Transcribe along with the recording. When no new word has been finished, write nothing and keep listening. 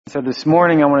So this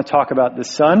morning I want to talk about the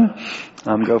Son.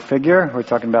 Go figure. We're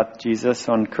talking about Jesus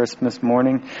on Christmas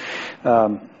morning.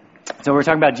 So we're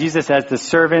talking about Jesus as the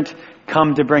servant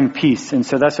come to bring peace. And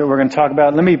so that's what we're going to talk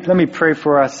about. Let me pray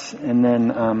for us, and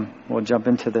then we'll jump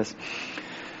into this.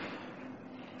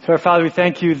 So our Father, we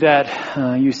thank you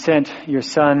that you sent your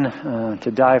Son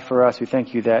to die for us. We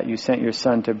thank you that you sent your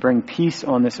Son to bring peace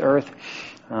on this earth,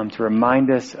 to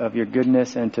remind us of your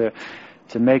goodness, and to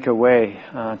make a way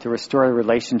to restore a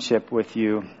relationship with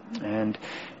you, and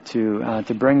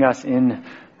to bring us in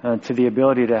to the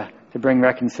ability to bring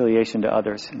reconciliation to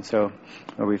others. And so,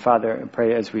 we, Father,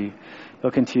 pray as we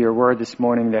look into your word this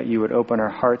morning that you would open our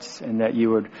hearts, and that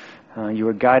you would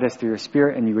guide us through your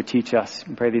Spirit, and you would teach us.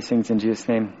 We pray these things in Jesus'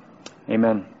 name.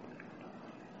 Amen.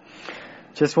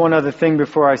 Just one other thing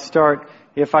before I start.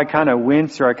 If I kind of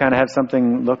wince or I kind of have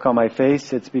something look on my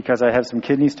face, it's because I have some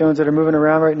kidney stones that are moving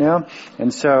around right now.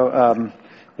 And so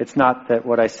it's not that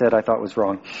what I said I thought was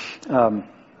wrong.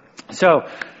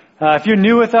 If you're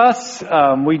new with us,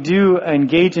 we do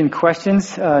engage in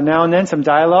questions now and then, some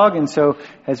dialogue. And so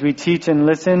as we teach and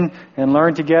listen and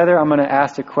learn together, I'm going to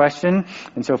ask a question.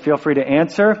 And so feel free to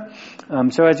answer.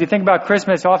 So as you think about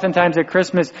Christmas, oftentimes at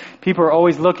Christmas, people are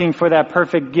always looking for that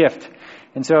perfect gift.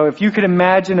 And so if you could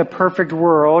imagine a perfect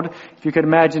world, if you could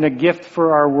imagine a gift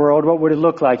for our world, what would it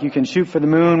look like? You can shoot for the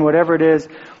moon, whatever it is.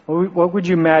 What would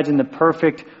you imagine the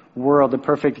perfect world, the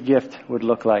perfect gift would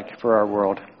look like for our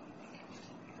world?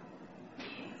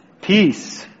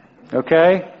 Peace.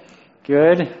 Okay,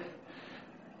 good.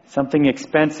 Something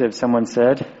expensive, someone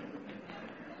said.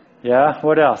 Yeah,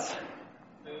 what else?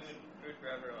 Food for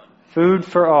everyone. Food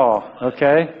for all,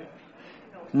 okay.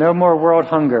 No more world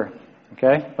hunger,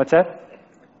 okay. What's that?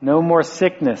 No more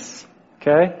sickness.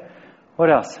 Okay?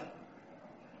 What else?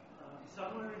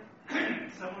 Somewhere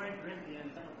in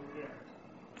Corinthians.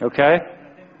 Okay.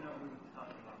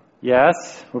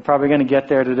 Yes, we're probably going to get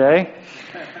there today.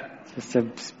 Just a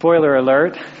spoiler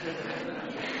alert.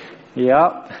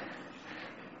 Yep.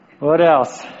 What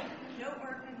else?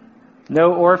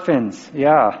 No orphans.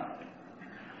 Yeah.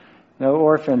 No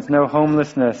orphans. No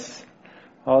homelessness.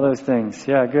 All those things.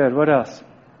 Yeah, good. What else?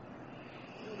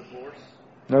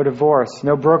 No divorce.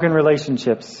 No broken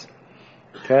relationships.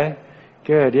 Okay?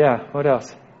 Good, yeah. What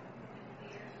else?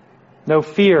 No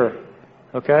fear.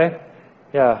 Okay?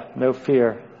 Yeah, no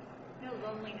fear. No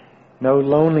loneliness. No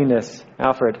loneliness.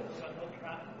 Alfred.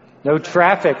 No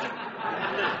traffic.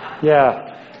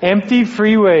 Yeah. Empty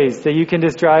freeways that you can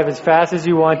just drive as fast as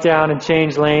you want down and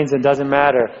change lanes. It doesn't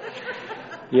matter.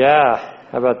 Yeah.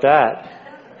 How about that?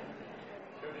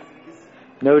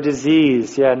 No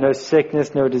disease. Yeah, no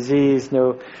sickness, no disease,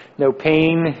 no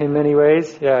pain in many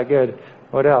ways. Yeah, good.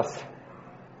 What else?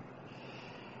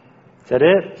 Is that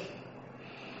it?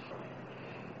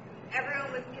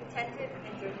 Everyone was contented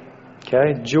and joyful.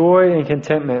 Okay, joy and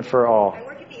contentment for all. I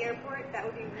work at the airport. That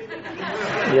would be really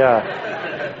nice.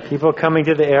 Yeah. People coming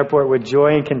to the airport with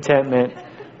joy and contentment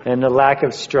and the lack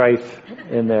of strife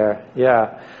in there.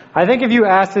 Yeah. I think if you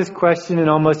ask this question in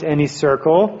almost any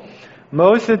circle,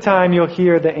 most of the time you'll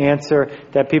hear the answer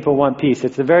that people want peace.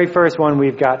 It's the very first one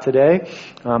we've got today.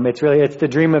 It's the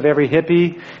dream of every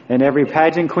hippie and every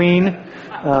pageant queen,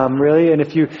 really. And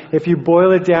if you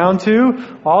boil it down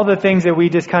to all the things that we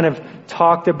just kind of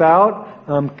talked about,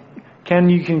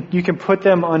 you can put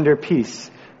them under peace.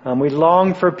 We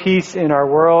long for peace in our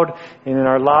world and in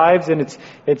our lives, and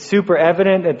it's super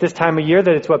evident at this time of year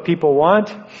that it's what people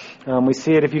want. We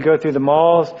see it if you go through the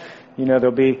malls. You know,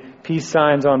 there'll be peace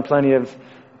signs on plenty of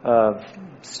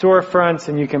storefronts,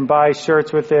 and you can buy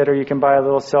shirts with it, or you can buy a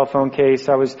little cell phone case.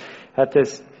 I was at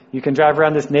you can drive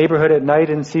around this neighborhood at night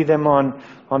and see them on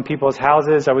people's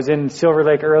houses. I was in Silver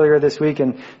Lake earlier this week,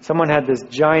 and someone had this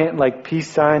giant,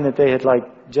 peace sign that they had,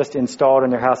 just installed in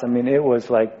their house. I mean, it was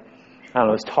I don't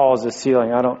know, as tall as the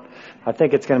ceiling. I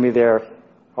think it's going to be there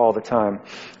all the time.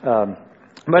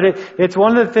 But it's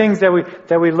one of the things that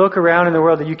we look around in the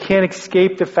world that you can't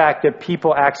escape the fact that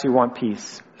people actually want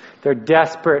peace. They're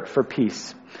desperate for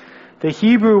peace. The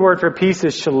Hebrew word for peace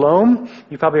is shalom.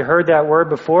 You've probably heard that word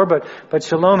before, but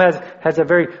shalom has a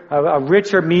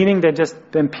richer meaning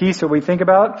than peace that we think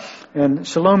about. And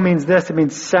shalom means this. It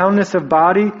means soundness of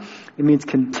body. It means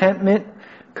contentment,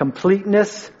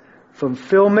 completeness,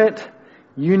 fulfillment,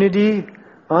 unity,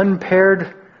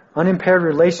 unimpaired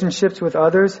relationships with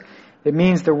others. It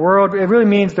really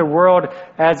means the world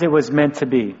as it was meant to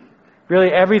be.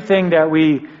 Really everything that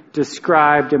we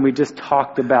described and we just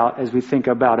talked about as we think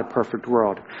about a perfect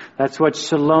world. That's what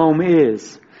shalom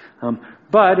is.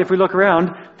 But if we look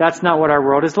around, that's not what our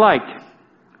world is like.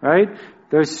 Right?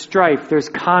 There's strife, there's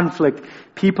conflict,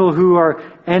 people who are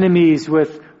enemies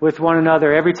with with one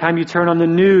another. Every time you turn on the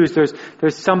news,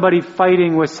 there's somebody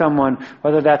fighting with someone,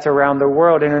 whether that's around the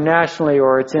world, internationally,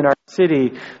 or it's in our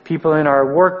city, people in our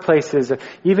workplaces,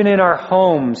 even in our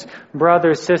homes,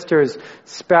 brothers, sisters,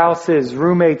 spouses,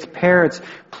 roommates, parents,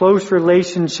 close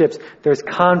relationships. There's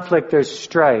conflict, there's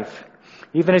strife.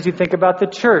 Even as you think about the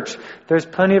church, there's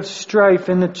plenty of strife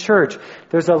in the church.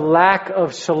 There's a lack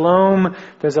of shalom.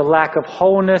 There's a lack of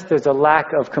wholeness. There's a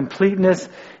lack of completeness.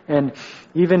 And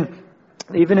even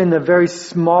in the very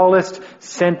smallest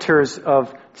centers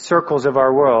of circles of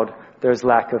our world, there's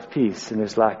lack of peace and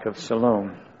there's lack of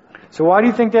shalom. So why do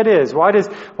you think that is? Why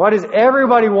does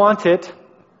everybody want it,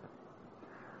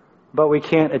 but we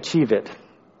can't achieve it?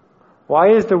 Why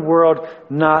is the world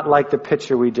not like the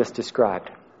picture we just described?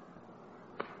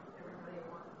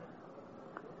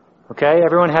 Okay,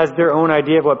 everyone has their own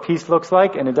idea of what peace looks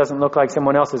like, and it doesn't look like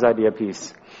someone else's idea of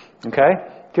peace. Okay,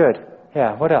 good.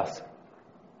 Yeah, what else?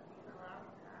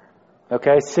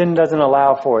 Okay, sin doesn't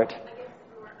allow for it.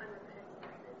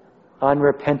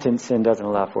 Unrepentant sin doesn't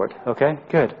allow for it. Okay,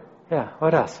 good. Yeah,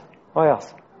 what else? What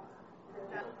else?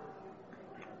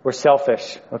 We're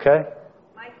selfish, okay?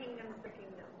 My kingdom's the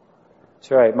kingdom. That's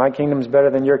right. My kingdom's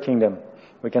better than your kingdom.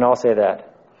 We can all say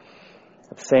that.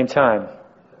 At the same time.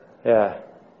 Yeah,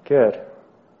 good.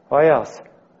 What else?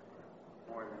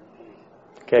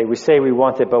 Okay, we say we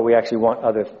want it, but we actually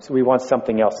want we want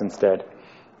something else instead.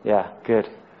 Yeah, good.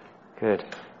 Good.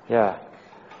 Yeah.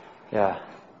 Yeah.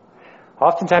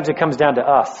 Oftentimes it comes down to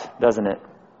us, doesn't it?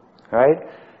 Right?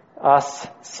 Us,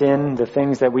 sin, the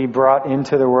things that we brought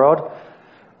into the world.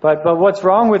 But what's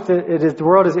wrong with it is the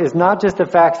world is not just the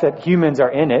fact that humans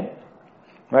are in it,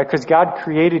 right? Because God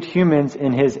created humans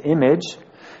in His image.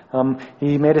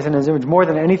 He made us in His image. More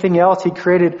than anything else, He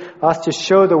created us to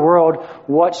show the world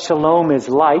what shalom is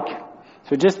like.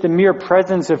 So just the mere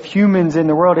presence of humans in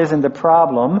the world isn't the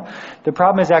problem. The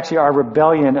problem is actually our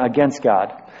rebellion against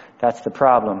God. That's the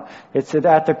problem. It's that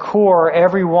at the core,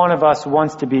 every one of us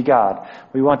wants to be God.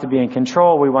 We want to be in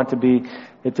control. We want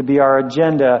it to be our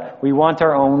agenda. We want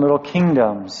our own little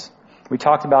kingdoms. We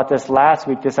talked about this last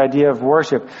week, this idea of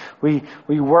worship. We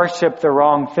worship the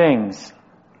wrong things.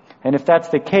 And if that's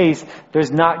the case,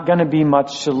 there's not going to be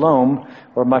much shalom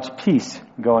or much peace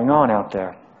going on out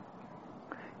there.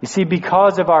 You see,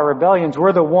 because of our rebellions,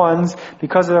 we're the ones,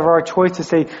 because of our choice to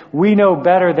say we know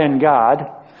better than God,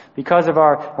 because of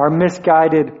our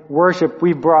misguided worship,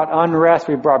 we've brought unrest,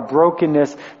 we've brought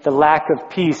brokenness, the lack of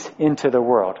peace into the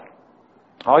world.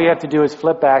 All you have to do is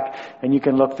flip back and you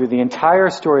can look through the entire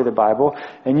story of the Bible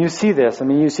and you see this. I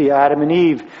mean, you see Adam and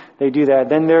Eve, they do that.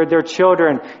 Then their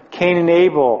children, Cain and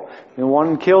Abel, and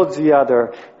one kills the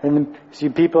other. And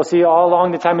people see all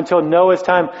along the time until Noah's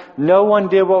time, no one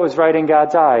did what was right in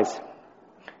God's eyes.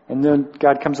 And then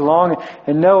God comes along,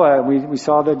 and Noah, we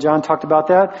saw that John talked about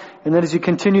that. And then as you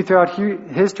continue throughout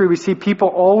history, we see people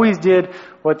always did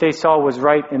what they saw was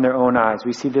right in their own eyes.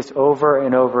 We see this over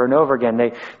and over and over again.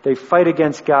 They fight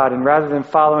against God, and rather than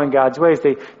following God's ways,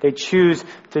 they choose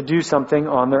to do something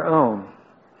on their own.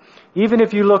 Even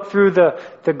if you look through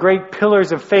the great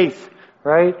pillars of faith,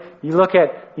 right? You look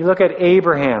at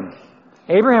Abraham.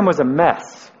 Abraham was a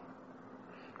mess.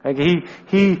 Like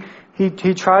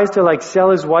he tries to sell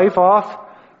his wife off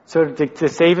to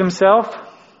save himself.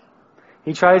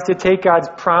 He tries to take God's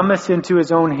promise into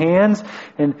his own hands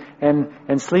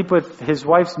and sleep with his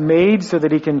wife's maid so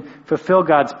that he can fulfill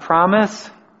God's promise.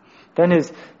 Then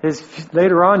his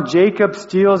later on, Jacob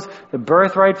steals the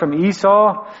birthright from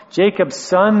Esau. Jacob's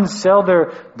sons sell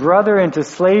their brother into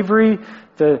slavery.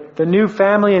 The new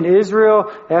family in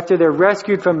Israel, after they're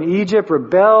rescued from Egypt,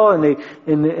 rebel and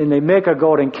they make a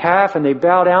golden calf and they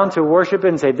bow down to worship it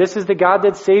and say, "This is the God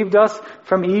that saved us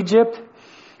from Egypt."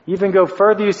 Even go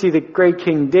further, you see the great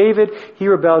King David. He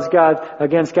rebels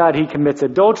against God. He commits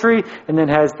adultery and then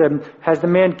has the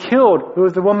man killed who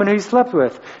was the woman he slept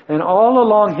with. And all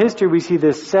along history, we see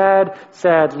this sad,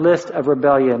 sad list of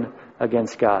rebellion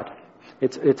against God.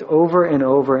 It's over and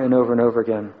over and over and over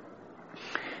again.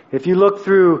 If you look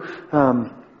through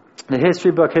the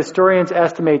history book, historians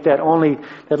estimate that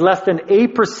less than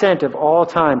 8% of all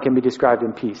time can be described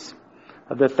in peace.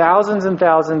 Of the thousands and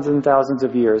thousands and thousands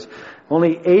of years,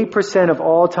 only 8% of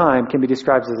all time can be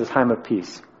described as a time of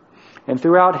peace. And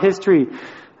throughout history,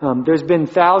 there's been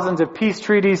thousands of peace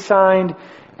treaties signed,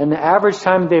 and the average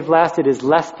time they've lasted is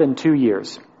less than 2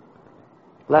 years.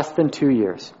 Less than 2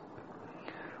 years.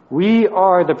 We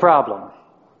are the problem.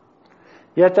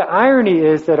 Yet the irony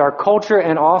is that our culture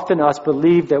and often us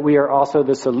believe that we are also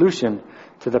the solution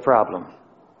to the problem.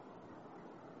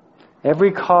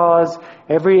 Every cause,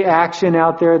 every action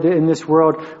out there in this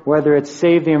world, whether it's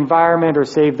save the environment or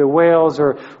save the whales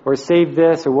or save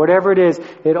this or whatever it is,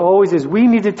 it always is, we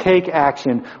need to take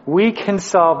action. We can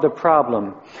solve the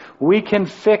problem. We can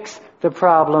fix the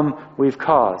problem we've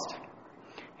caused.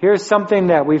 Here's something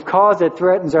that we've caused that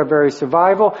threatens our very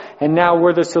survival, and now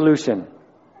we're the solution.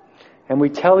 And we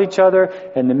tell each other,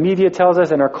 and the media tells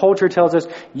us, and our culture tells us,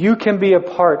 you can be a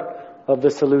part of the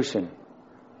solution.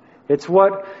 It's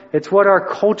what our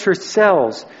culture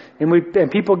sells. And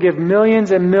people give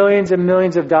millions and millions and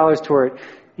millions of dollars toward it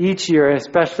each year, and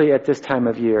especially at this time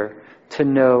of year, to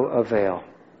no avail.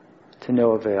 To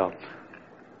no avail.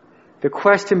 The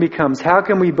question becomes, how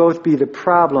can we both be the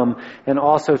problem and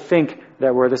also think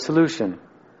that we're the solution?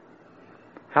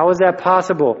 How is that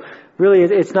possible? Really,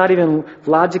 it's not even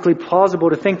logically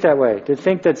plausible to think that way. To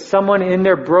think that someone in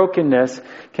their brokenness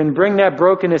can bring that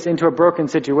brokenness into a broken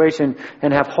situation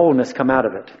and have wholeness come out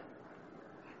of it.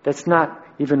 That's not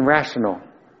even rational.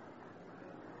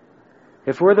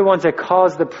 If we're the ones that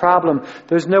cause the problem,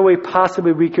 there's no way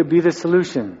possibly we could be the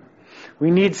solution. We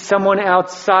need someone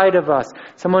outside of us,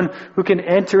 someone who can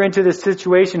enter into the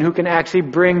situation, who can actually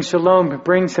bring shalom,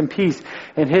 bring some peace.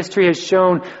 And history has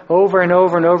shown over and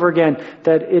over and over again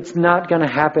that it's not going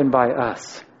to happen by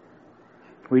us.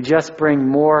 We just bring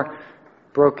more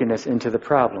brokenness into the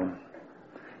problem.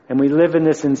 And we live in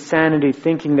this insanity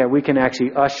thinking that we can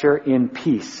actually usher in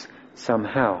peace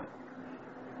somehow.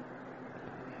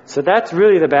 So that's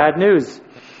really the bad news.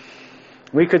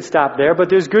 We could stop there, but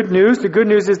there's good news. The good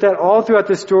news is that all throughout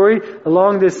the story,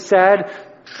 along this sad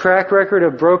track record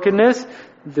of brokenness,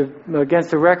 against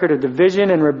the record of division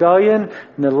and rebellion,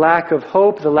 and the lack of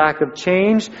hope, the lack of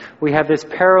change, we have this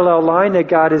parallel line that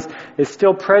God is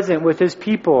still present with His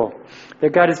people.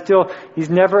 That God is He's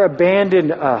never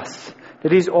abandoned us.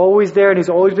 That He's always there, and He's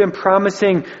always been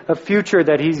promising a future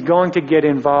that He's going to get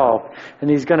involved. And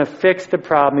He's going to fix the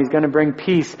problem. He's going to bring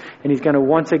peace, and He's going to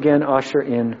once again usher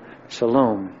in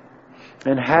shalom.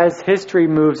 And as history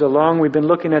moves along, we've been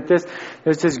looking at this,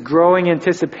 there's this growing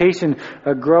anticipation,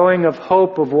 a growing of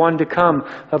hope of one to come,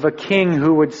 of a king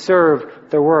who would serve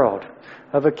the world,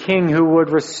 of a king who would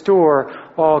restore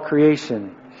all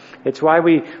creation. It's why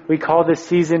we call this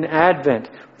season Advent.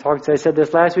 I said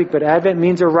this last week, but Advent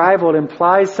means arrival. It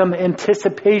implies some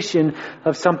anticipation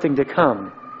of something to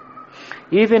come.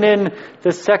 Even in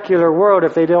the secular world,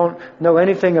 if they don't know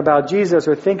anything about Jesus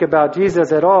or think about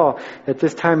Jesus at all at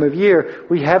this time of year,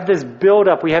 we have this build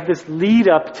up, we have this lead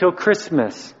up till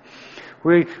Christmas.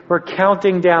 We're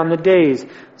counting down the days.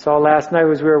 Saw last night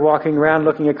as we were walking around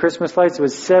looking at Christmas lights, it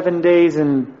was 7 days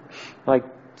and like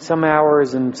some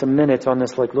hours and some minutes on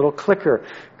this like little clicker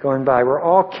going by. We're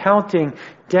all counting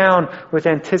down with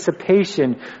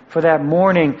anticipation for that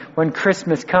morning when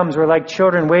Christmas comes. We're like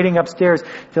children waiting upstairs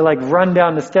to like run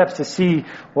down the steps to see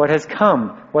what has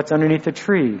come, what's underneath the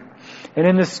tree. And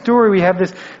in the story we have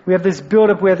this build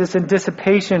up, we have this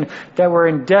anticipation that we're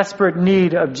in desperate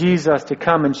need of Jesus to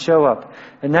come and show up.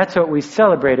 And that's what we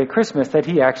celebrate at Christmas, that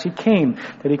He actually came,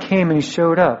 that He came and He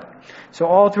showed up. So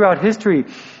all throughout history,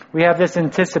 we have this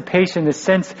anticipation, this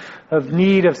sense of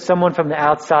need of someone from the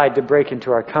outside to break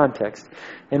into our context.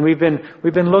 And we've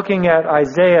been looking at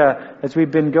Isaiah as we've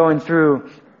been going through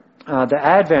the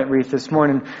Advent wreath this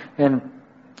morning. And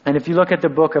if you look at the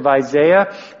book of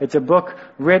Isaiah, it's a book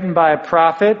written by a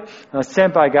prophet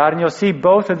sent by God. And you'll see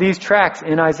both of these tracks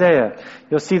in Isaiah.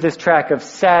 You'll see this track of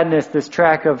sadness, this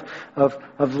track of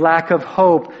lack of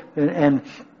hope, and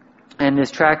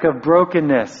this track of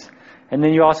brokenness. And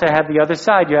then you also have the other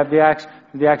side. You have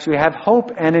they actually have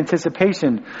hope and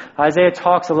anticipation. Isaiah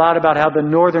talks a lot about how the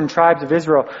northern tribes of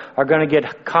Israel are going to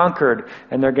get conquered,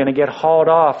 and they're going to get hauled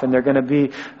off, and they're going to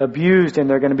be abused, and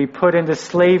they're going to be put into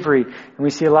slavery. And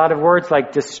we see a lot of words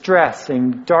like distress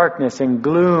and darkness and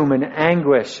gloom and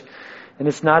anguish. And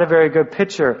it's not a very good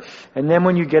picture. And then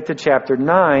when you get to chapter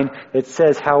 9, it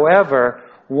says, however,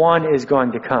 one is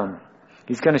going to come.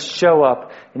 He's going to show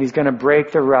up, and He's going to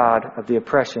break the rod of the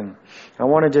oppression. I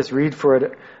want to just read for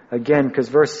it again, because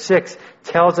verse 6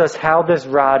 tells us how this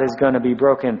rod is going to be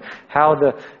broken, how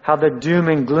the doom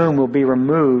and gloom will be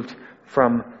removed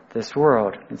from this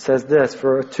world. It says this,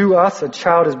 for to us a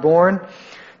child is born,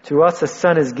 to us a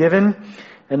son is given,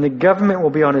 and the government will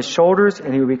be on His shoulders,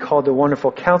 and He will be called the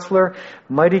Wonderful Counselor,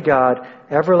 Mighty God,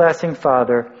 Everlasting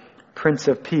Father, Prince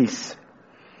of Peace.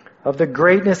 Of the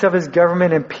greatness of His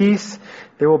government and peace,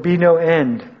 there will be no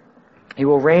end. He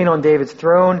will reign on David's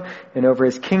throne and over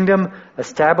His kingdom,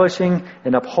 establishing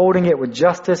and upholding it with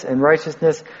justice and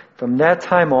righteousness from that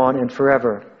time on and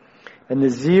forever. And the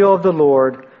zeal of the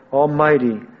Lord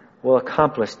Almighty will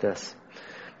accomplish this.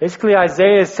 Basically,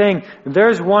 Isaiah is saying,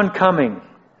 there's one coming.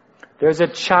 There's a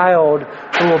child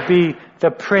who will be the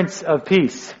Prince of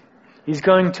Peace. He's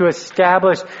going to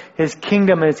establish His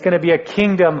kingdom, and it's going to be a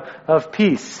kingdom of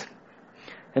peace.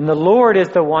 And the Lord is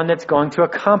the one that's going to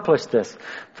accomplish this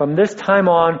from this time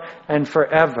on and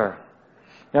forever.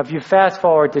 Now, if you fast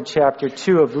forward to chapter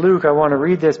 2 of Luke, I want to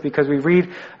read this because we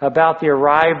read about the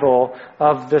arrival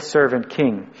of the servant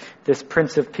king, this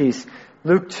Prince of Peace.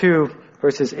 Luke 2,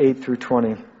 verses 8 through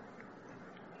 20.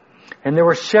 And there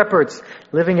were shepherds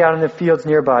living out in the fields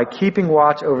nearby, keeping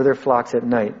watch over their flocks at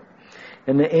night.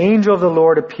 And the angel of the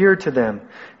Lord appeared to them,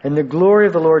 and the glory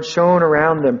of the Lord shone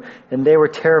around them, and they were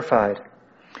terrified.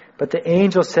 But the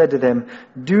angel said to them,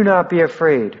 "Do not be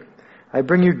afraid. I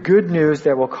bring you good news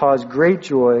that will cause great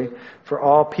joy for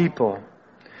all people.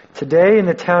 Today in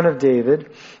the town of David,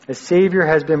 a Savior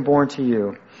has been born to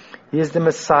you. He is the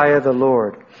Messiah, the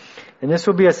Lord. And this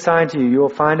will be a sign to you. You will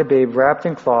find a babe wrapped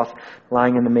in cloth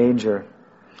lying in the manger."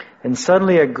 And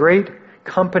suddenly a great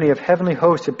company of heavenly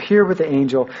hosts appeared with the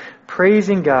angel,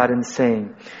 praising God and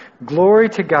saying, "Glory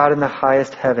to God in the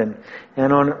highest heaven,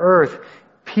 and on earth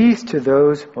peace to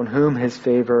those on whom His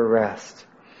favor rests."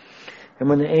 And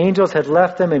when the angels had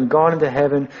left them and gone into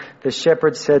heaven, the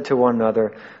shepherds said to one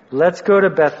another, "Let's go to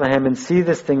Bethlehem and see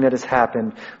this thing that has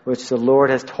happened, which the Lord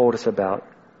has told us about."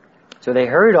 So they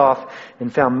hurried off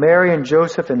and found Mary and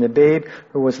Joseph and the babe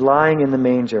who was lying in the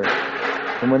manger.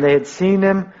 And when they had seen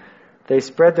him, they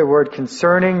spread the word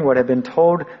concerning what had been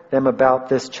told them about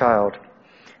this child.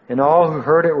 And all who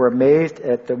heard it were amazed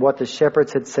at what the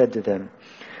shepherds had said to them.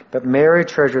 But Mary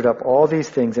treasured up all these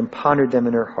things and pondered them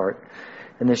in her heart.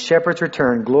 And the shepherds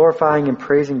returned, glorifying and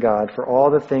praising God for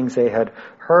all the things they had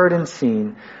heard and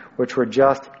seen, which were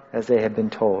just as they had been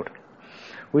told.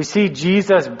 We see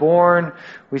Jesus born.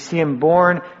 We see Him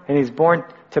born, and He's born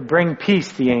to bring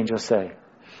peace, the angels say.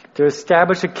 To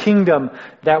establish a kingdom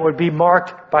that would be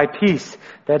marked by peace.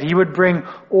 That He would bring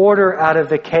order out of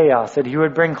the chaos. That He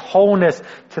would bring wholeness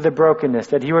to the brokenness.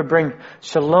 That He would bring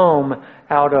shalom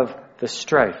out of the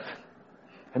strife.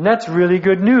 And that's really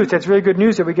good news. That's really good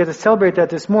news that we get to celebrate that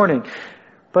this morning.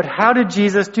 But how did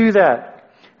Jesus do that?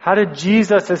 How did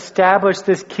Jesus establish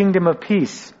this kingdom of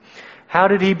peace? How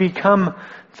did He become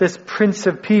this Prince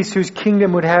of Peace whose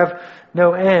kingdom would have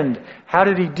no end? How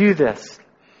did He do this?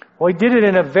 Well, He did it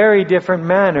in a very different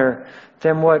manner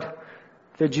than what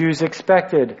the Jews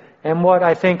expected. And what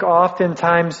I think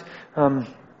oftentimes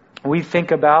we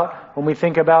think about when we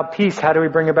think about peace. How do we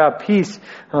bring about peace?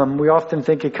 We often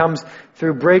think it comes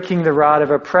through breaking the rod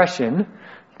of oppression.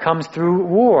 It comes through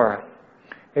war.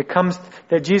 It comes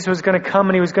that Jesus was going to come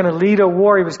and He was going to lead a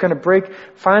war. He was going to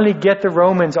finally get the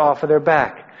Romans off of their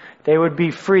back. They would be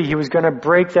free. He was going to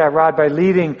break that rod by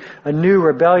leading a new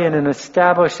rebellion and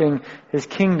establishing His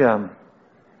kingdom.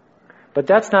 But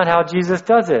that's not how Jesus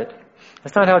does it.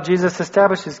 That's not how Jesus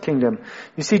established His kingdom.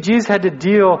 You see, Jesus had to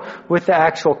deal with the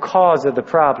actual cause of the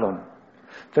problem.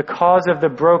 The cause of the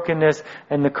brokenness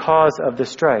and the cause of the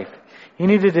strife. He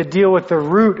needed to deal with the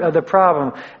root of the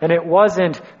problem. And it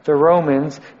wasn't the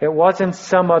Romans. It wasn't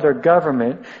some other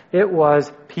government. It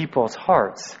was people's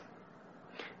hearts.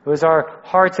 It was our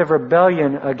hearts of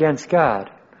rebellion against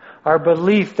God. Our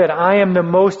belief that I am the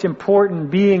most important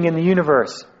being in the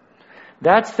universe.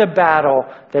 That's the battle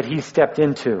that He stepped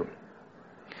into.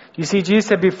 You see, Jesus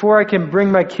said, before I can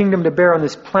bring my kingdom to bear on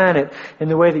this planet in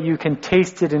the way that you can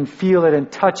taste it and feel it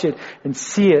and touch it and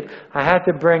see it, I have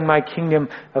to bring my kingdom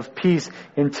of peace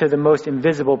into the most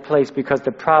invisible place, because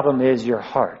the problem is your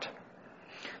heart.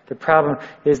 The problem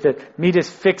is that me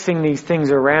just fixing these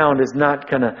things around is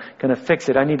not gonna fix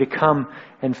it. I need to come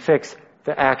and fix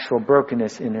the actual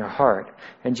brokenness in your heart.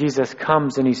 And Jesus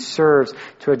comes and He serves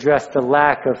to address the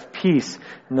lack of peace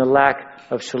and the lack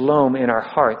of shalom in our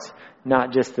hearts,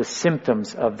 not just the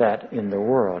symptoms of that in the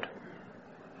world.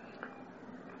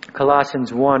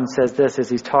 Colossians 1 says this as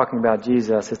he's talking about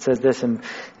Jesus. It says this in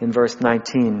verse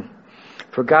 19.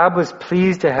 For God was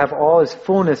pleased to have all His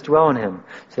fullness dwell in Him.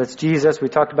 So that's Jesus. We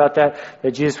talked about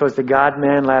that Jesus was the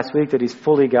God-man last week, that He's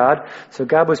fully God. So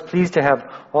God was pleased to have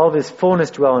all of His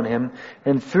fullness dwell in Him,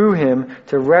 and through Him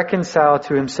to reconcile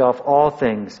to Himself all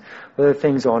things, whether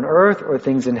things on earth or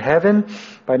things in heaven,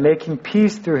 by making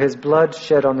peace through His blood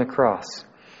shed on the cross.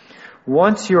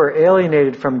 Once you were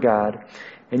alienated from God,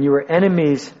 and you were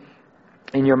enemies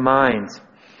in your minds,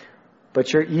 but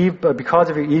because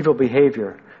of your evil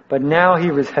behavior. But now He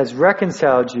has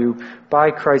reconciled you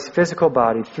by Christ's physical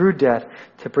body through death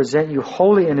to present you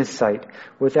holy in His sight,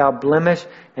 without blemish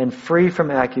and free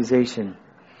from accusation.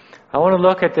 I want to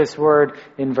look at this word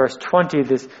in verse 20,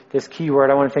 this key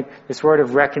word. I want to think this word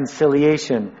of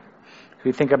reconciliation. If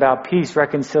we think about peace,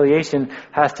 reconciliation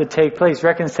has to take place.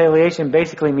 Reconciliation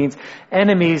basically means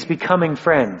enemies becoming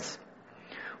friends.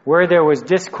 Where there was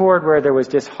discord, where there was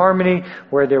disharmony,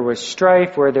 where there was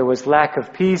strife, where there was lack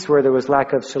of peace, where there was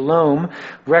lack of shalom,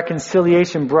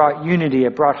 reconciliation brought unity,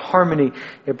 it brought harmony,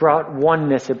 it brought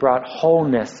oneness, it brought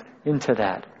wholeness into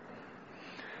that.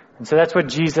 And so that's what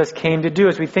Jesus came to do.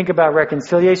 As we think about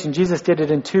reconciliation, Jesus did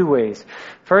it in two ways.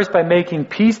 First, by making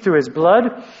peace through His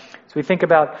blood. As we think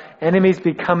about enemies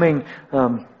becoming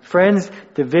friends,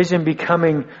 division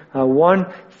becoming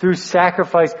one, through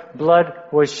sacrifice, blood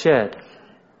was shed.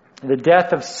 The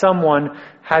death of someone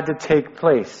had to take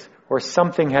place, or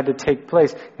something had to take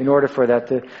place in order for that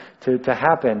to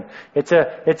happen. It's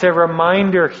a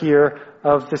reminder here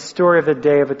of the story of the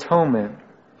Day of Atonement.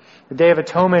 The Day of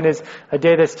Atonement is a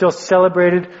day that's still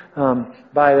celebrated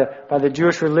by the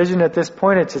Jewish religion at this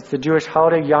point. It's the Jewish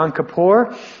holiday Yom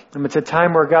Kippur. It's a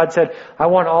time where God said, I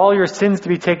want all your sins to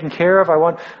be taken care of. I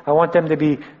want them to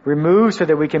be removed so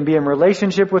that we can be in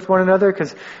relationship with one another,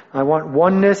 because I want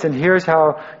oneness, and here's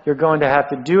how you're going to have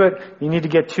to do it. You need to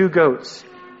get 2 goats.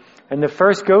 And the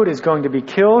first goat is going to be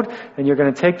killed, and you're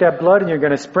going to take that blood and you're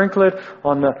going to sprinkle it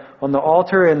on the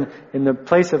altar in the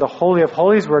place of the Holy of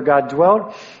Holies where God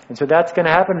dwelt. And so that's going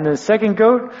to happen. And the second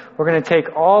goat, we're going to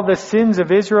take all the sins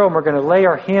of Israel and we're going to lay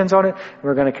our hands on it and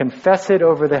we're going to confess it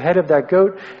over the head of that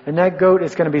goat. And that goat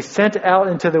is going to be sent out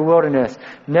into the wilderness,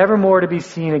 never more to be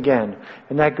seen again.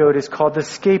 And that goat is called the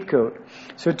scapegoat.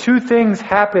 So 2 things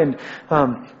happened.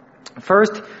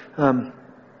 First,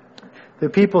 the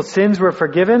people's sins were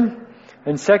forgiven.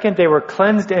 And second, they were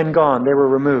cleansed and gone. They were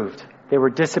removed. They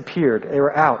were disappeared. They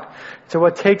were out. So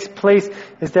what takes place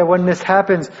is that when this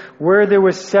happens, where there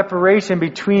was separation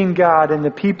between God and the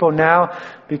people, now,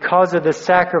 because of the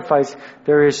sacrifice,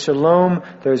 there is shalom,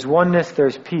 there's oneness,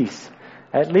 there's peace.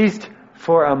 At least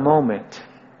for a moment.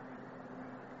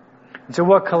 And so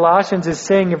what Colossians is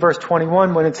saying in verse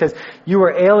 21 when it says, you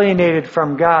were alienated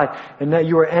from God and that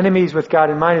you were enemies with God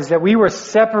in mind, is that we were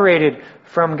separated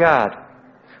from God.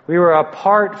 We were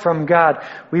apart from God.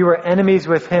 We were enemies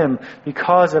with Him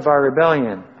because of our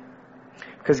rebellion.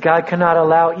 Because God cannot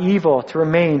allow evil to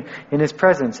remain in His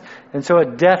presence. And so a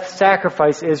death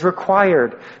sacrifice is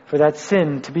required for that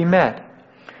sin to be met.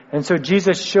 And so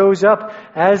Jesus shows up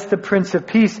as the Prince of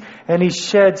Peace, and He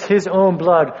sheds His own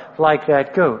blood like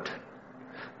that goat.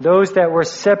 Those that were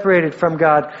separated from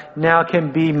God now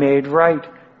can be made right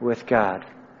with God.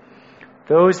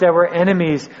 Those that were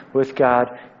enemies with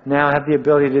God now have the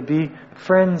ability to be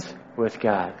friends with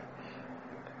God.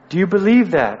 Do you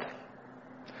believe that?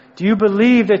 Do you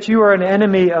believe that you are an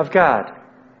enemy of God?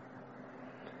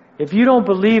 If you don't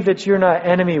believe that you're not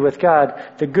enemy with God,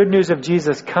 the good news of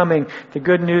Jesus coming, the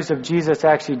good news of Jesus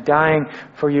actually dying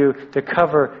for you to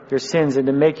cover your sins and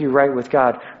to make you right with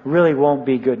God really won't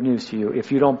be good news to you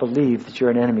if you don't believe that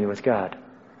you're an enemy with God.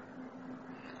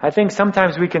 I think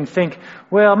sometimes we can think,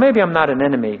 well, maybe I'm not an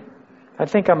enemy. I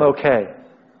think I'm okay.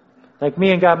 Like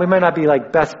me and God, we might not be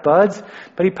like best buds,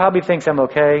 but He probably thinks I'm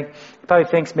okay. He probably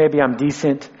thinks maybe I'm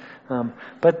decent.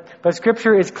 But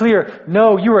Scripture is clear.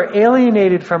 No, you are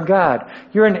alienated from God.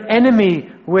 You're an enemy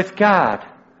with God.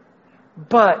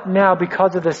 But now,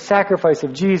 because of the sacrifice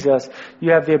of Jesus,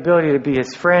 you have the ability to be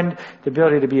His friend, the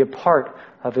ability to be a part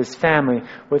of His family,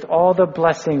 with all the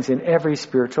blessings in every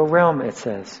spiritual realm, it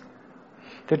says.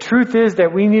 The truth is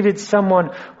that we needed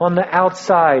someone on the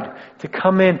outside to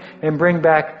come in and bring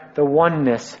back the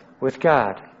oneness with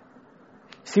God.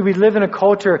 See, we live in a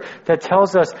culture that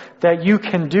tells us that you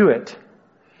can do it.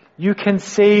 You can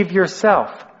save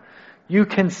yourself. You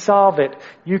can solve it.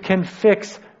 You can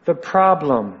fix the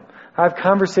problem. I have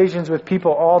conversations with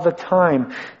people all the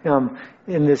time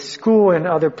in this school and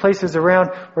other places around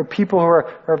where people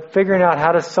are figuring out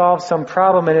how to solve some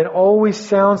problem, and it always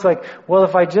sounds like, well,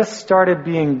 if I just started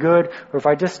being good, or if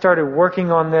I just started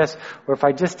working on this, or if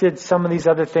I just did some of these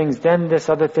other things, then this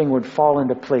other thing would fall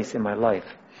into place in my life.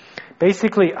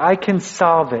 Basically, I can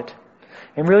solve it.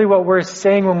 And really what we're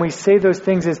saying when we say those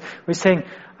things is we're saying,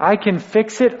 I can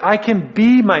fix it. I can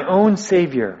be my own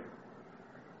Savior.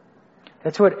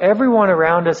 That's what everyone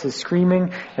around us is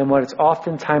screaming, and what it's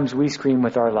oftentimes we scream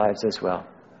with our lives as well.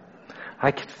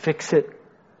 I can fix it.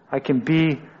 I can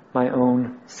be my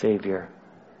own Savior.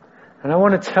 And I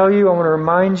want to tell you, I want to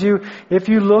remind you, if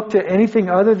you look to anything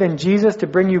other than Jesus to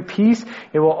bring you peace,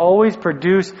 it will always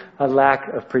produce a lack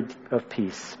of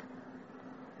peace.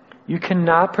 You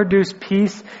cannot produce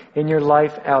peace in your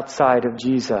life outside of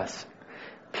Jesus.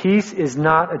 Peace is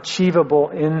not achievable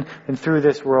in and through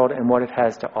this world and what it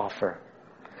has to offer.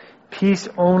 Peace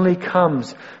only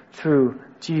comes through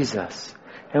Jesus.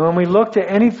 And when we look to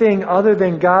anything other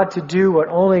than God to do what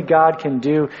only God can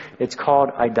do, it's called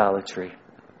idolatry.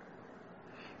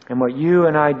 And what you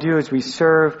and I do is we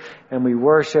serve and we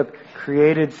worship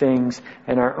created things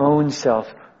and our own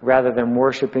self rather than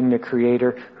worshiping the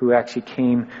Creator who actually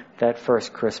came that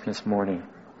first Christmas morning.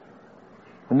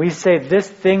 When we say, this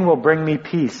thing will bring me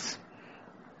peace,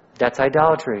 that's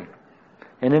idolatry.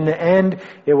 And in the end,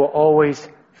 it will always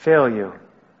fail you.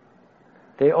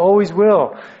 They always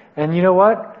will. And you know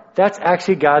what? That's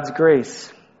actually God's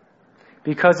grace.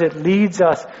 Because it leads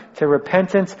us to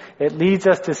repentance. It leads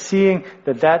us to seeing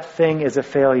that that thing is a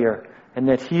failure. And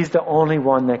that He's the only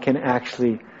one that can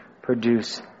actually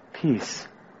produce peace.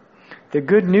 The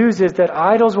good news is that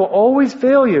idols will always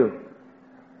fail you.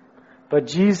 But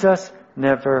Jesus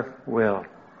never will.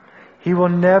 He will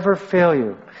never fail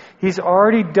you. He's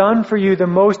already done for you the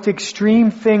most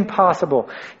extreme thing possible.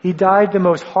 He died the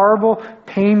most horrible,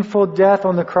 painful death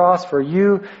on the cross for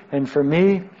you and for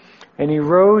me. And He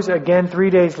rose again 3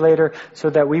 days later so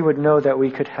that we would know that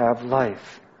we could have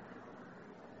life.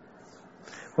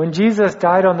 When Jesus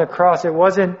died on the cross, it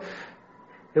wasn't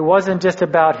just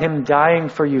about Him dying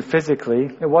for you physically.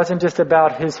 It wasn't just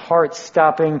about His heart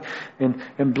stopping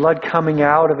and blood coming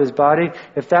out of His body.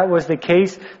 If that was the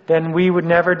case, then we would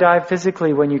never die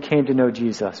physically when you came to know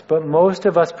Jesus. But most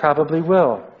of us probably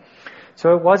will.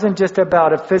 So it wasn't just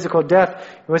about a physical death.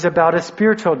 It was about a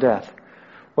spiritual death.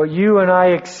 What you and I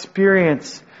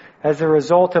experience as a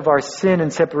result of our sin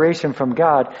and separation from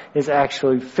God is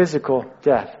actually physical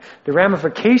death. The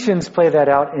ramifications play that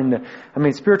out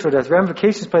spiritual death.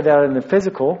 Ramifications play that out in the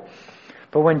physical.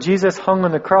 But when Jesus hung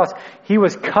on the cross, He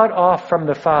was cut off from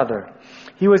the Father.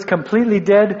 He was completely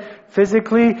dead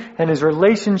physically, and His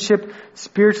relationship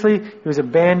spiritually, He was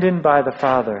abandoned by the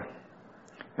Father.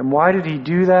 And why did He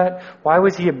do that? Why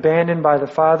was He abandoned by the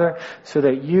Father? So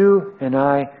that you and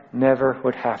I never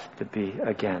would have to be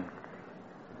again.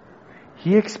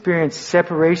 He experienced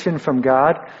separation from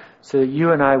God so that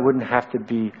you and I wouldn't have to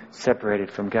be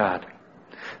separated from God.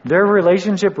 Their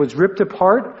relationship was ripped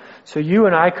apart so you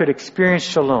and I could experience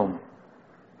shalom.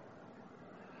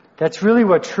 That's really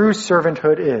what true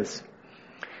servanthood is.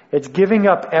 It's giving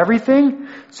up everything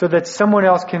so that someone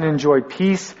else can enjoy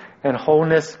peace and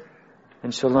wholeness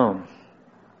and shalom.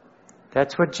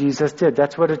 That's what Jesus did.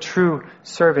 That's what a true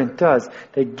servant does.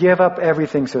 They give up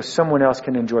everything so someone else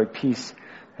can enjoy peace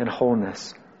and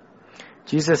wholeness.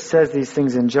 Jesus says these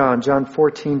things in John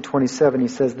 14:27. He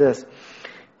says this,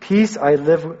 "Peace I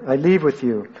leave with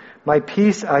you. My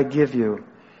peace I give you.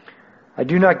 I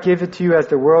do not give it to you as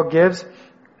the world gives.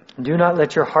 Do not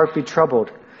let your heart be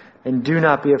troubled, and do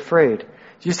not be afraid."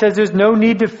 Jesus says there's no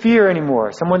need to fear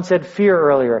anymore. Someone said fear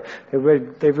earlier.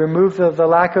 They've removed the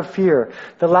lack of fear.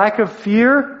 The lack of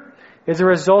fear is a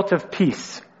result of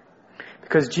peace.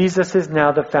 Because Jesus is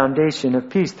now the foundation of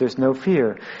peace. There's no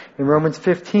fear. In Romans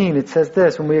 15, it says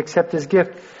this, when we accept His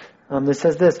gift, it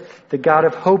says this, "The God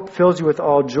of hope fills you with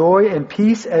all joy and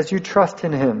peace as you trust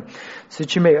in Him, so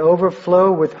that you may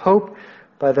overflow with hope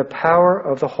by the power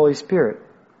of the Holy Spirit."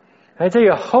 And I tell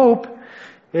you, hope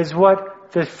is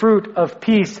what the fruit of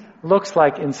peace looks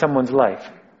like in someone's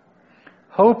life.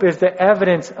 Hope is the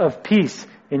evidence of peace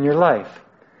in your life.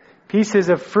 Peace is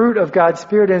a fruit of God's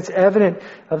Spirit, and it's evident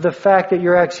of the fact that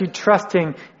you're actually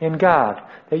trusting in God,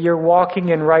 that you're walking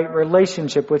in right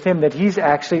relationship with Him, that He's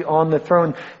actually on the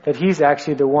throne, that He's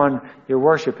actually the one you're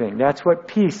worshiping. That's what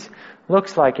peace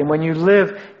looks like. And when you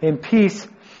live in peace,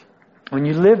 when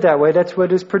you live that way, that's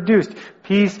what is produced.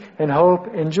 Peace and hope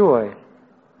and joy.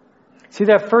 See,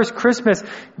 that first Christmas,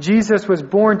 Jesus was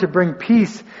born to bring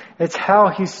peace. It's how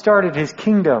He started His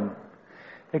kingdom.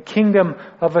 The kingdom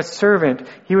of a servant.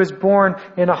 He was born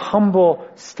in a humble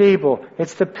stable.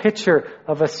 It's the picture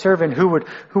of a servant who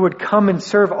would come and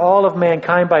serve all of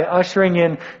mankind by ushering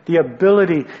in the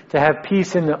ability to have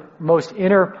peace in the most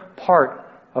inner part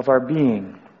of our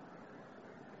being.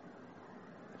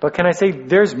 But can I say,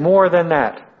 there's more than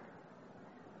that.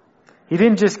 He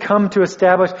didn't just come to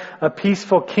establish a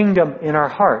peaceful kingdom in our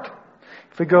heart.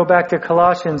 If we go back to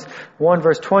Colossians 1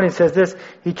 verse 20, it says this,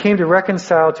 "He came to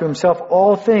reconcile to Himself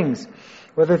all things,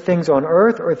 whether things on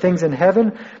earth or things in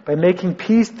heaven, by making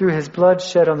peace through His blood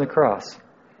shed on the cross."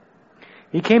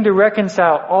 He came to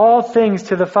reconcile all things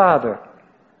to the Father.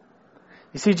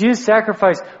 You see, Jesus'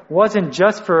 sacrifice wasn't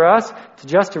just for us,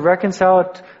 to reconcile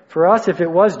it for us. If it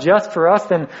was just for us,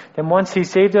 then once He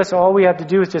saved us, all we have to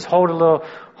do is just hold a little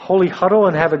holy huddle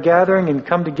and have a gathering and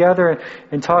come together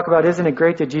and talk about, isn't it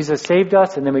great that Jesus saved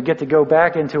us? And then we get to go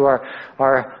back into our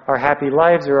happy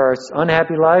lives or our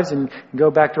unhappy lives and go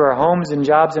back to our homes and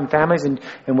jobs and families and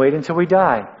wait until we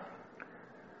die.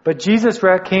 But Jesus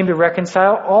came to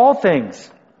reconcile all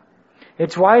things.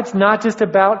 It's why it's not just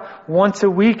about once a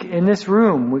week in this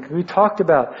room. We talked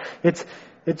about. It's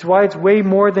why it's way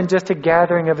more than just a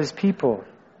gathering of His people.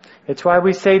 It's why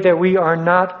we say that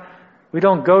we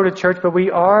don't go to church, but we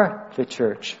are the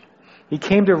church. He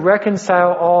came to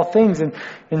reconcile all things. And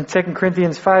in 2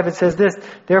 Corinthians 5 it says this,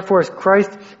 therefore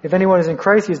if anyone is in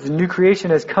Christ, he is the new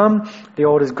creation has come, the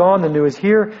old is gone, the new is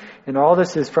here, and all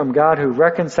this is from God who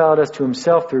reconciled us to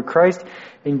Himself through Christ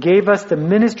and gave us the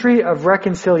ministry of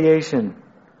reconciliation.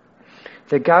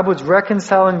 That God was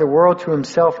reconciling the world to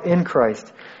Himself in Christ,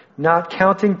 not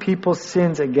counting people's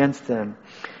sins against them.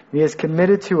 And He has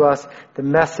committed to us the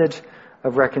message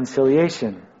of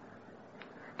reconciliation.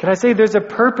 Can I say there's a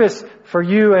purpose for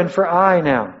you and for I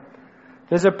now?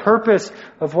 There's a purpose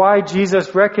of why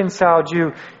Jesus reconciled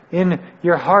you in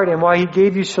your heart and why He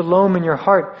gave you shalom in your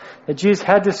heart. That Jesus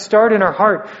had to start in our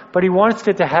heart, but He wants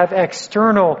it to have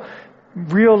external,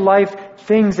 real life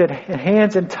things that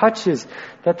hands and touches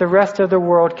that the rest of the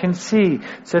world can see,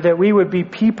 so that we would be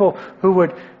people who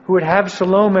would have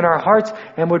shalom in our hearts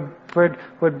and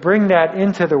would bring that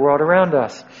into the world around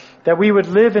us. That we would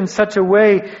live in such a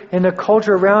way in the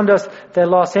culture around us, that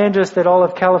Los Angeles, that all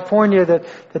of California,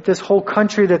 that this whole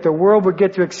country, that the world would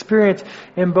get to experience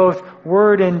in both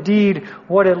word and deed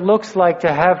what it looks like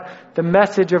to have the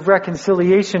message of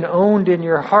reconciliation owned in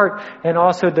your heart, and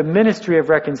also the ministry of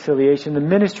reconciliation, the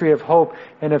ministry of hope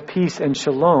and of peace and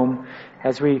shalom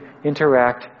as we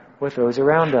interact with those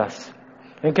around us.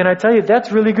 And can I tell you,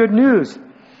 that's really good news.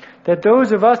 That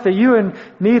those of us, that you and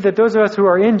me, that those of us who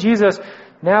are in Jesus,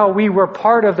 now we were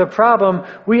part of the problem,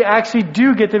 we actually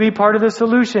do get to be part of the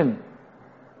solution.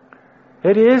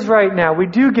 It is right now. We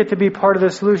do get to be part of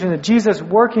the solution. That Jesus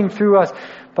working through us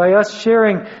by us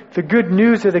sharing the good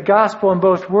news of the gospel in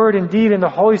both word and deed, and the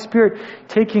Holy Spirit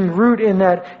taking root in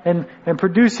that and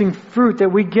producing fruit,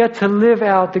 that we get to live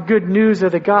out the good news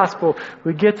of the gospel.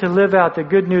 We get to live out the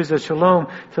good news of shalom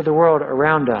to the world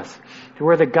around us. To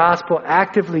where the gospel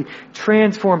actively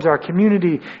transforms our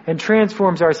community and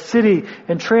transforms our city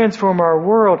and transforms our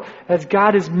world as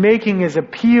God is making His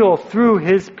appeal through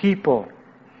His people,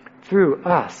 through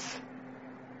us.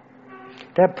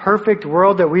 That perfect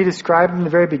world that we described in the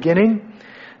very beginning,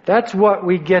 that's what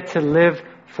we get to live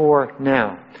for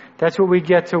now. That's what we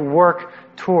get to work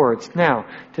towards now.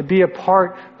 To be a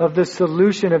part of the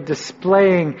solution of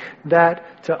displaying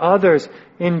that to others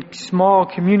in small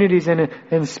communities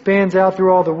and spans out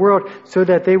through all the world, so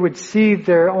that they would see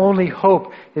their only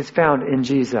hope is found in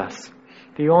Jesus.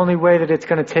 The only way that it's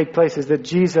going to take place is that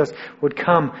Jesus would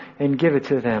come and give it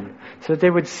to them. So that they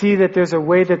would see that there's a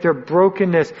way that their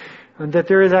brokenness, and that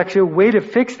there is actually a way to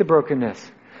fix the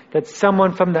brokenness. That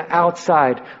someone from the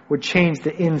outside would change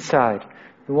the inside.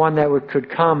 The one that could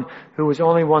come, who was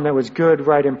only one that was good,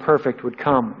 right, and perfect, would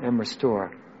come and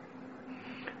restore.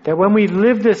 That when we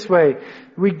live this way,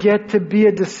 we get to be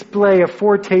a display, a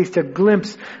foretaste, a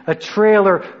glimpse, a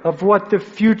trailer of what the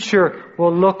future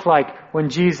will look like when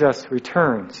Jesus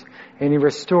returns. And He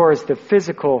restores the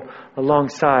physical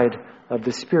alongside of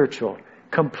the spiritual.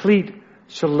 Complete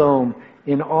shalom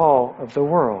in all of the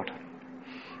world.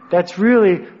 That's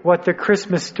really what the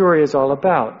Christmas story is all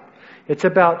about. It's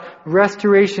about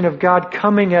restoration of God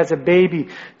coming as a baby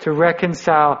to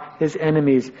reconcile His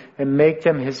enemies and make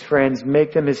them His friends,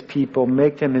 make them His people,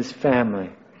 make them His family.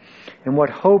 And what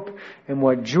hope and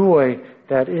what joy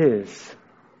that is.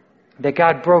 That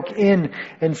God broke in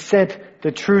and sent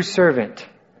the true servant,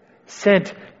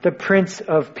 sent the Prince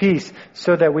of Peace,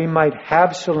 so that we might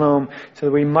have shalom, so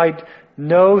that we might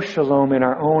know shalom in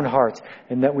our own hearts,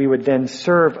 and that we would then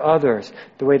serve others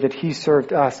the way that He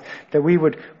served us. That we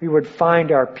would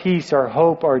find our peace, our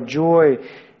hope, our joy,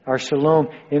 our shalom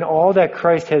in all that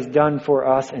Christ has done for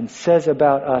us and says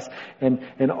about us and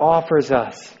offers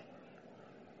us.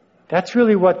 That's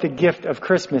really what the gift of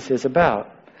Christmas is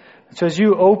about. So as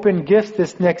you open gifts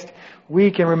this next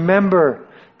week, and remember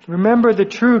the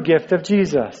true gift of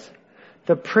Jesus,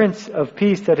 the Prince of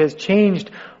Peace that has changed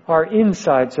our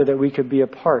inside so that we could be a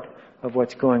part of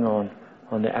what's going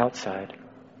on the outside.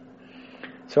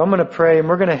 So I'm going to pray, and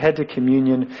we're going to head to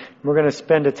communion. We're going to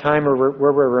spend a time where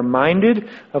we're reminded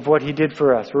of what He did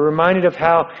for us. We're reminded of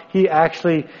how He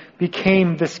actually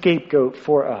became the scapegoat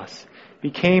for us.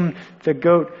 Became the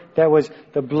goat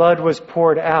the blood was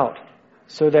poured out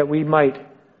so that we might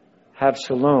have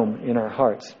shalom in our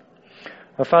hearts.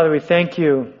 Father, we thank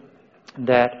You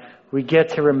that we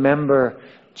get to remember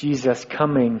Jesus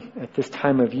coming at this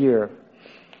time of year.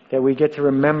 That we get to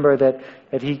remember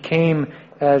that He came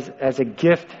as a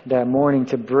gift that morning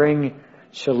to bring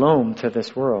shalom to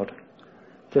this world.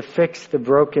 To fix the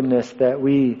brokenness that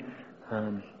we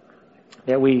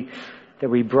that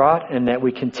we brought and that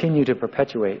we continue to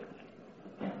perpetuate.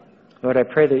 Lord, I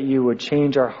pray that you would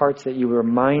change our hearts, that you would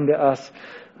remind us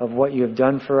of what you have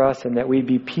done for us, and that we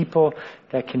be people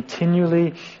that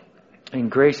continually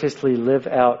and graciously live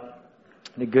out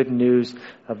the good news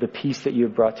of the peace that you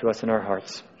have brought to us in our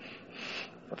hearts.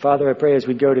 Father, I pray as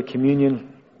we go to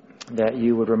communion that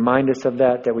you would remind us of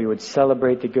that we would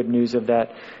celebrate the good news of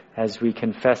that as we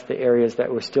confess the areas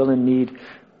that we're still in need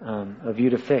of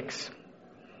you to fix.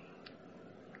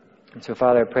 And so,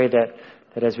 Father, I pray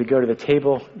that as we go to the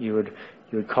table, you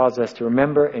would cause us to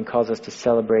remember and cause us to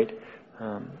celebrate.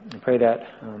 I pray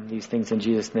that these things in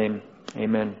Jesus' name.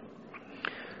 Amen.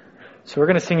 So we're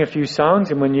going to sing a few songs,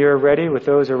 and when you're ready with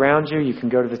those around you, you can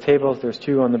go to the table. There's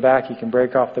 2 on the back. You can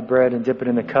break off the bread and dip it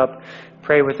in the cup.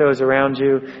 Pray with those around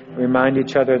you. Remind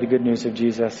each other of the good news of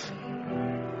Jesus.